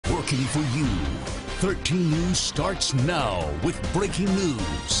looking for you. 13 News starts now with breaking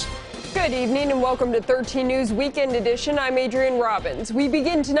news. Good evening and welcome to 13 News Weekend Edition. I'm Adrienne Robbins. We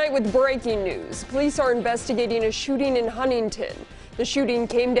begin tonight with breaking news. Police are investigating a shooting in Huntington. The shooting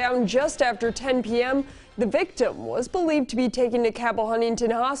came down just after 10 p.m. The victim was believed to be taken to Cabell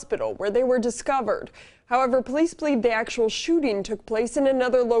Huntington Hospital, where they were discovered. However, police believe the actual shooting took place in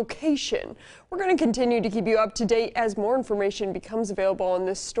another location. We're going to continue to keep you up to date as more information becomes available on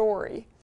this story.